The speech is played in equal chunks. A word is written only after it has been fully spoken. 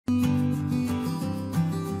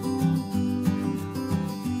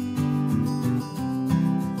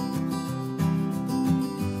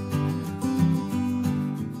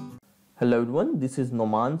Hello everyone, this is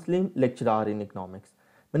Noman Salim, lecturer in economics.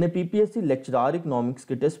 मैंने PPSC lecturer economics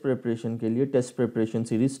के test preparation के लिए टेस्ट प्रिपरेशन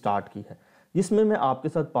सीरीज स्टार्ट की है, जिसमें मैं आपके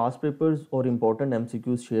साथ पास पेपर्स और इम्पोर्टेंट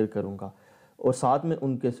एमसीक्यूज शेयर करूंगा और साथ में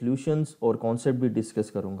उनके सॉल्यूशंस और कॉन्सेप्ट भी डिस्कस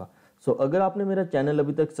करूंगा। सो अगर आपने मेरा चैनल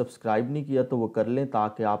अभी तक सब्सक्राइब नहीं किया तो वो कर लें,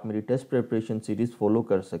 ताकि आप मेरी टेस्ट प्रिपरेशन सीरीज़ फॉलो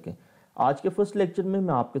कर सकें। आज के फर्स्ट लेक्चर में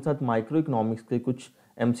मैं आपके साथ माइक्रो इकोनॉमिक्स के कुछ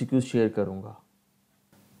एमसीक्यूज शेयर करूँगा।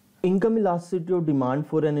 Income elasticity of demand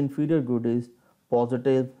for an inferior good is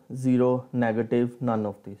positive, zero, negative, none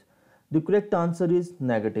of these. The correct answer is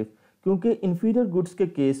negative, क्योंकि inferior goods के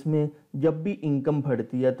केस में जब भी इनकम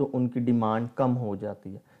बढ़ती है तो उनकी डिमांड कम हो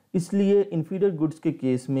जाती है, इसलिए inferior goods के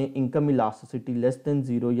केस में income elasticity less than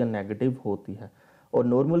zero या नेगेटिव होती है, और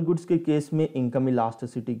नॉर्मल गुड्स के केस में income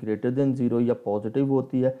elasticity greater than zero या पॉजिटिव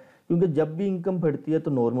होती है, क्योंकि जब भी इनकम बढ़ती है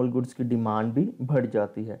तो नॉर्मल गुड्स की डिमांड भी बढ़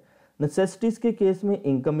जाती है। नेसेसिटीज़ के केस में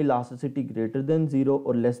income elasticity greater than zero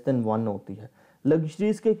और लेस देन 1 होती है।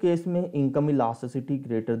 लग्जरीज़ के केस में इनकम इलास्टिसिटी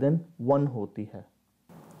ग्रेटर देन 1 होती है।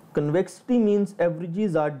 Convexity means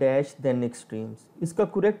averages are dash then extremes. इसका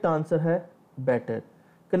करेक्ट आंसर है better.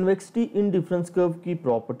 Convexity in difference curve की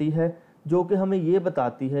प्रॉपर्टी है, जो कि हमें ये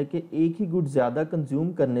बताती है कि एक ही गुड ज़्यादा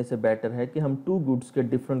कंज्यूम करने से बेटर है कि हम 2 गुड्स के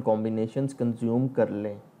डिफरेंट कॉम्बिनेशंस कंज्यूम कर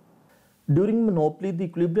लें। During monopoly the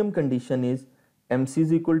equilibrium condition is MC is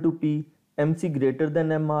equal to P, MC greater than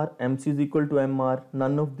MR, MC is equal to MR,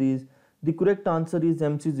 none of these. The correct answer is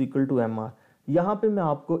MC is equal to MR. यहाँ पे मैं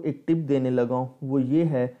आपको एक tip देने लगा हूँ, वो ये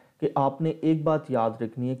है कि आपने एक बात याद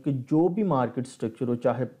रखनी है कि जो भी मार्केट स्ट्रक्चर हो,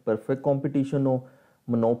 चाहे परफेक्ट कंपटीशन हो,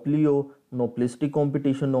 मोनोपोली हो, मोनोपोलिस्टिक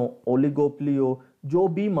कंपटीशन हो, ओलिगोपोली हो, जो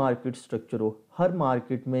भी मार्केट स्ट्रक्चर हो, हर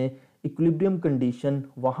मार्केट में इक्विलिब्रियम कंडीशन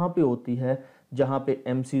वहाँ पे होती है जहाँ पे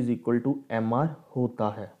MC is equal to MR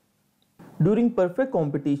होता है। During perfect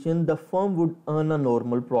competition, the firm would earn a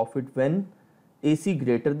normal profit when AC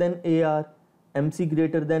greater than AR, MC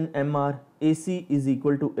greater than MR, AC is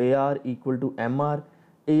equal to AR equal to MR,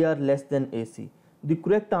 AR less than AC. The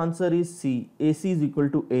correct answer is C, AC is equal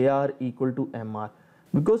to AR equal to MR.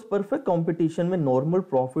 Because perfect competition में normal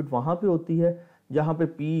profit वहाँ पे होती है जहाँ पे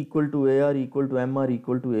P equal to AR equal to MR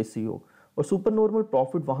equal to AC हो, और super normal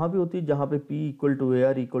profit वहाँ पे होती है जहाँ पे P equal to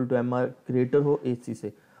AR equal to MR greater हो AC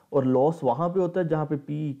से, और लॉस वहाँ पे होता है जहाँ पे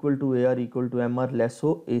P equal to AR equal to MR less हो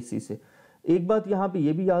AC से। एक बात यहाँ पे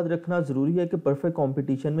ये भी याद रखना ज़रूरी है कि परफेक्ट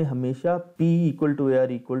कंपटीशन में हमेशा P equal to AR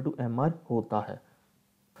equal to MR होता है।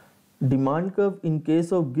 Demand curve in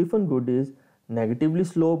case of given good is negatively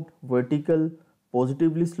sloped, vertical,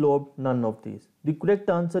 positively sloped, none of this. The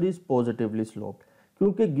correct answer is positively sloped,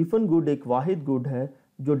 क्योंकि given good एक वाहिद good है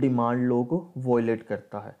जो demand लो को violet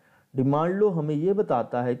करता है। Demand लो हमें ये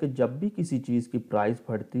बताता है कि जब भी किसी चीज़ की प्राइस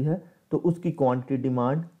बढ़ती है तो उसकी क्वांटिटी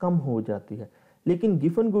डिमांड कम हो जाती है, लेकिन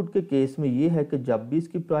गिवन गुड के केस में ये है कि जब भी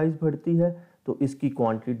इसकी प्राइस बढ़ती है तो इसकी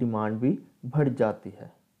क्वांटिटी डिमांड भी बढ़ जाती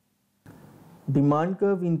है। Demand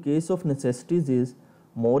curve in case of necessities is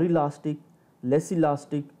more elastic, less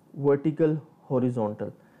elastic, vertical,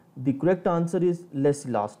 horizontal. The correct answer is less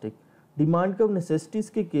elastic. Demand curve necessities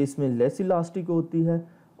के केस में लेस इलास्टिक होती है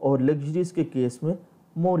और लग्जरीज के केस में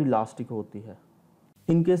मोर इलास्टिक होती है।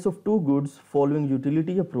 In case of 2 goods following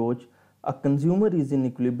utility approach, a consumer is in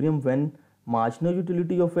equilibrium when marginal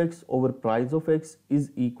utility of X over price of X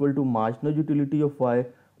is equal to marginal utility of Y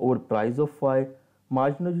over price of Y,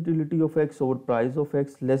 marginal utility of X over price of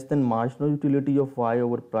X less than marginal utility of Y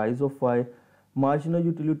over price of Y, marginal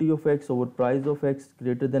utility of X over price of X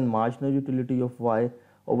greater than marginal utility of Y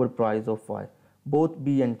over price of Y, both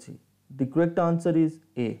B and C. The correct answer is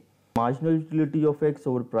A. Marginal utility of X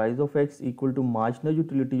over price of X equal to marginal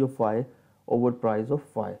utility of Y over price of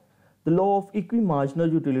Y. The law of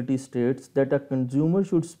equi-marginal utility states that a consumer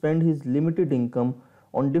should spend his limited income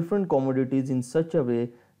on different commodities in such a way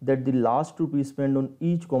that the last rupee spent on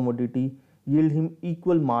each commodity yield him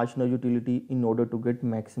equal marginal utility in order to get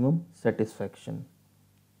maximum satisfaction.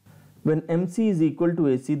 When MC is equal to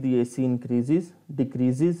AC, the AC increases,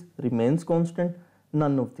 decreases, remains constant,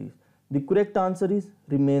 none of these. The correct answer is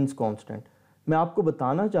remains constant. मैं आपको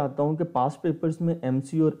बताना चाहता हूं कि past papers में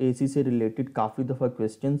MC और AC से related काफ़ी दफ़ा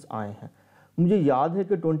क्वेश्चंस आए हैं। मुझे याद है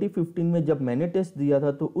कि 2015 में जब मैंने टेस्ट दिया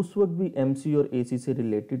था तो उस वक्त भी MC और AC से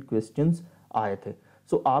रिलेटेड क्वेश्चंस आए थे।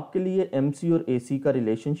 सो आपके लिए MC और AC का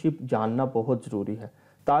रिलेशनशिप जानना बहुत ज़रूरी है,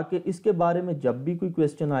 ताकि इसके बारे में जब भी कोई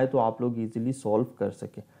क्वेश्चन आए तो आप लोग ईजिली सॉल्व कर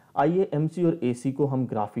सकें। आइए MC और AC को हम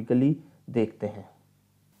ग्राफिकली देखते हैं।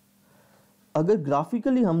 अगर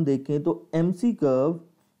ग्राफिकली हम देखें तो MC कर्व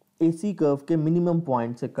AC कर्व के मिनिमम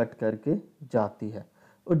पॉइंट से कट करके जाती है,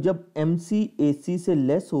 और जब MC AC से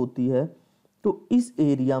लेस होती है तो इस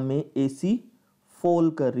एरिया में AC फॉल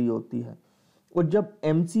कर रही होती है। और जब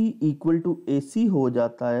MC इक्वल टू AC हो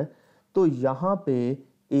जाता है तो यहाँ पे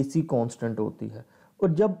AC कांस्टेंट होती है,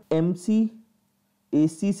 और जब MC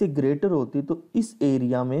AC से ग्रेटर होती है तो इस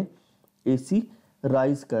एरिया में AC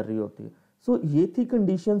राइज कर रही होती है। सो ये थी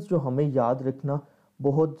कंडीशंस जो हमें याद रखना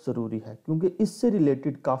बहुत ज़रूरी है, क्योंकि इससे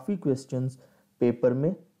रिलेटेड काफ़ी क्वेश्चंस पेपर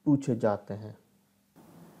में पूछे जाते हैं।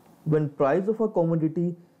 When price of a commodity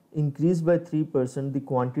increased by 3%, the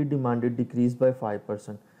quantity demanded decreased by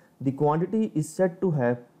 5%. The quantity is said to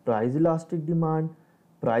have price elastic demand,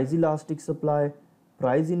 price elastic supply,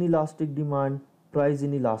 price inelastic demand, price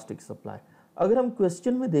inelastic supply. अगर हम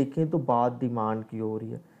question में देखें तो बात demand की हो रही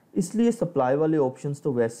है, इसलिए सप्लाई वाले ऑप्शंस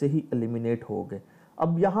तो वैसे ही एलिमिनेट हो गए।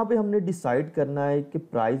 अब यहाँ पे हमने डिसाइड करना है कि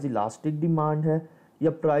प्राइस इलास्टिक डिमांड है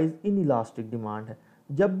या प्राइस इनइलास्टिक डिमांड है।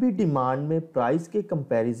 जब भी डिमांड में प्राइस के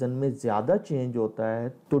कंपैरिजन में ज़्यादा चेंज होता है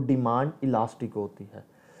तो डिमांड इलास्टिक होती है।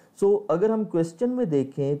 सो अगर हम क्वेश्चन में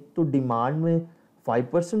देखें तो डिमांड में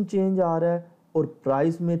 5% चेंज आ रहा है और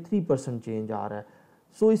प्राइस में 3% चेंज आ रहा है।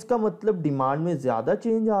 सो इसका मतलब डिमांड में ज़्यादा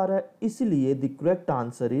चेंज आ रहा है, इसलिए the correct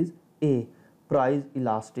answer is a, price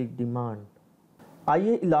elastic demand.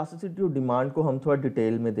 आइए इलास्टिसिटी ऑफ डिमांड को हम थोड़ा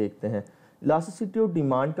डिटेल में देखते हैं। इलास्टिसिटी ऑफ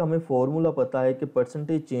डिमांड का हमें फॉर्मूला पता है कि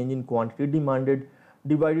percentage change in quantity demanded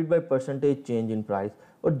divided by percentage change in price,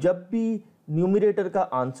 और जब भी न्यूमरेटर का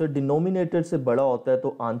आंसर डिनोमिनेटर से बड़ा होता है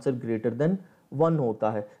तो आंसर ग्रेटर देन 1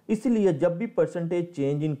 होता है। इसलिए जब भी percentage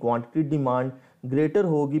change in quantity demand greater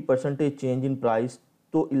होगी परसेंटेज चेंज इन प्राइस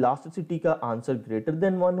तो इलास्टिसिटी का आंसर ग्रेटर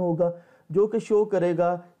देन 1 होगा, जो कि शो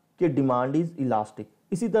करेगा कि डिमांड इज इलास्टिक।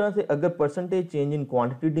 इसी तरह से अगर percentage change in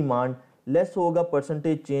quantity demand less होगा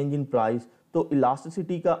परसेंटेज चेंज इन प्राइस तो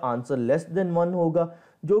इलास्टिसिटी का आंसर लेस देन 1 होगा,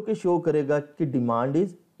 जो कि शो करेगा कि डिमांड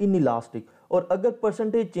इज इनइलास्टिक। और अगर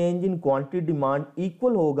percentage change in quantity demand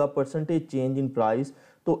equal होगा परसेंटेज चेंज इन प्राइस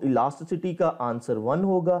तो इलास्टिसिटी का आंसर 1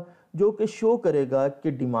 होगा, जो कि शो करेगा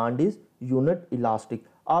कि डिमांड इज यूनिट इलास्टिक।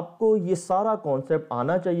 आपको ये सारा कॉन्सेप्ट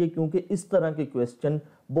आना चाहिए क्योंकि इस तरह के क्वेश्चन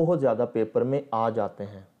बहुत ज़्यादा पेपर में आ जाते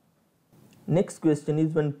हैं। Next question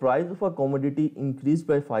is when price of a commodity increase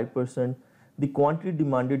by 5%, the quantity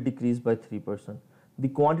demanded decrease by 3%. The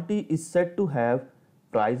quantity is said to have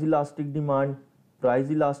price elastic demand,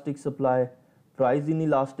 price elastic supply, price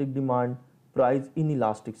inelastic demand, price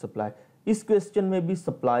inelastic supply. इस question में भी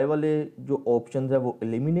supply वाले जो options है वो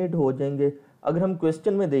eliminate हो जाएंगे। अगर हम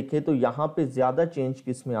क्वेश्चन में देखें तो यहाँ पे ज़्यादा चेंज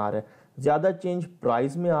किस में आ रहा है, ज़्यादा चेंज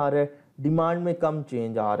प्राइस में आ रहा है, डिमांड में कम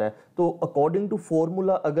चेंज आ रहा है। तो अकॉर्डिंग टू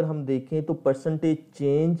फॉर्मूला अगर हम देखें तो percentage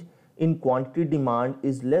change in quantity demand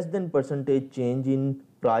is less than percentage change in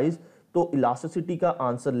price, तो इलास्टिसिटी का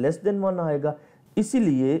आंसर लेस देन 1 आएगा।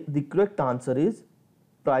 इसीलिए the correct answer is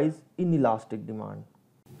price in elastic demand.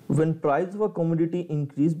 When price of a commodity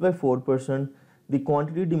increased by 4%, the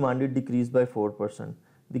quantity demanded decreased by 4%.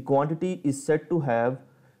 The quantity is said to have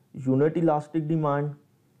unit elastic demand,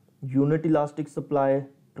 unit elastic supply,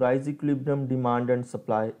 price equilibrium, demand and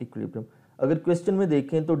supply equilibrium. अगर question में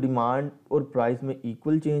देखें तो demand और price में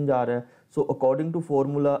equal change आ रहा है, so according to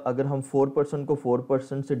formula अगर हम 4% को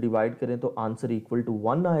 4% से डिवाइड करें तो आंसर इक्वल टू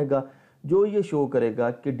 1 आएगा, जो ये शो करेगा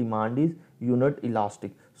कि demand is unit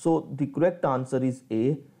elastic. So the correct answer is a,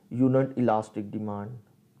 unit elastic demand.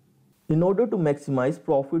 In order to maximize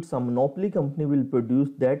profits, a monopoly company will produce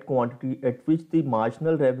that quantity at which the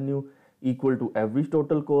marginal revenue equal to average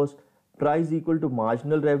total cost, price equal to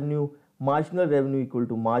marginal revenue equal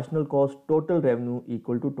to marginal cost, total revenue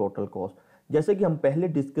equal to total cost. जैसे कि हम पहले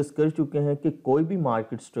discuss कर चुके हैं कि कोई भी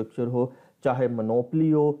मार्केट स्ट्रक्चर हो, चाहे मोनोपोली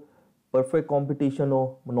हो, परफेक्ट कंपटीशन हो,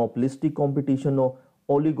 मोनोपोलिस्टिक कंपटीशन हो,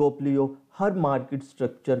 ओलिगोपोली हो, हर मार्केट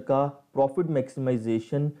स्ट्रक्चर का प्रॉफिट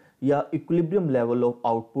मैक्सिमाइजेशन या इक्विलिब्रियम लेवल ऑफ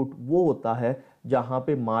आउटपुट वो होता है जहां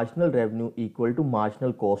पे marginal revenue equal to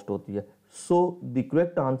marginal cost होती है। So the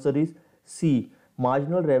correct answer is C,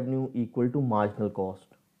 marginal revenue equal to marginal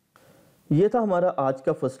cost. ये था हमारा आज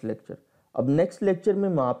का फर्स्ट लेक्चर। अब नेक्स्ट लेक्चर में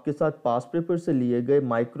मैं आपके साथ पास पेपर से लिए गए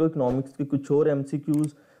माइक्रो इकोनॉमिक्स के कुछ और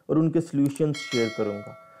MCQs और उनके सॉल्यूशंस शेयर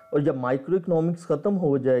करूंगा। और जब माइक्रो इकोनॉमिक्स ख़त्म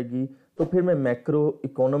हो जाएगी तो फिर मैं macro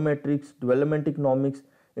econometrics, development economics,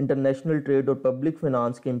 international trade और पब्लिक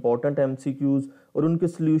फाइनेंस के इंपॉर्टेंट MCQs और उनके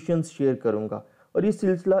सॉल्यूशंस शेयर करूंगा, और ये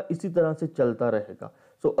सिलसिला इसी तरह से चलता रहेगा।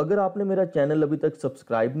 सो अगर आपने मेरा चैनल अभी तक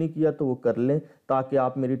सब्सक्राइब नहीं किया तो वो कर लें ताकि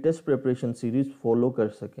आप मेरी टेस्ट प्रिपरेशन सीरीज़ फॉलो कर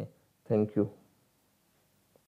सकें। Thank you.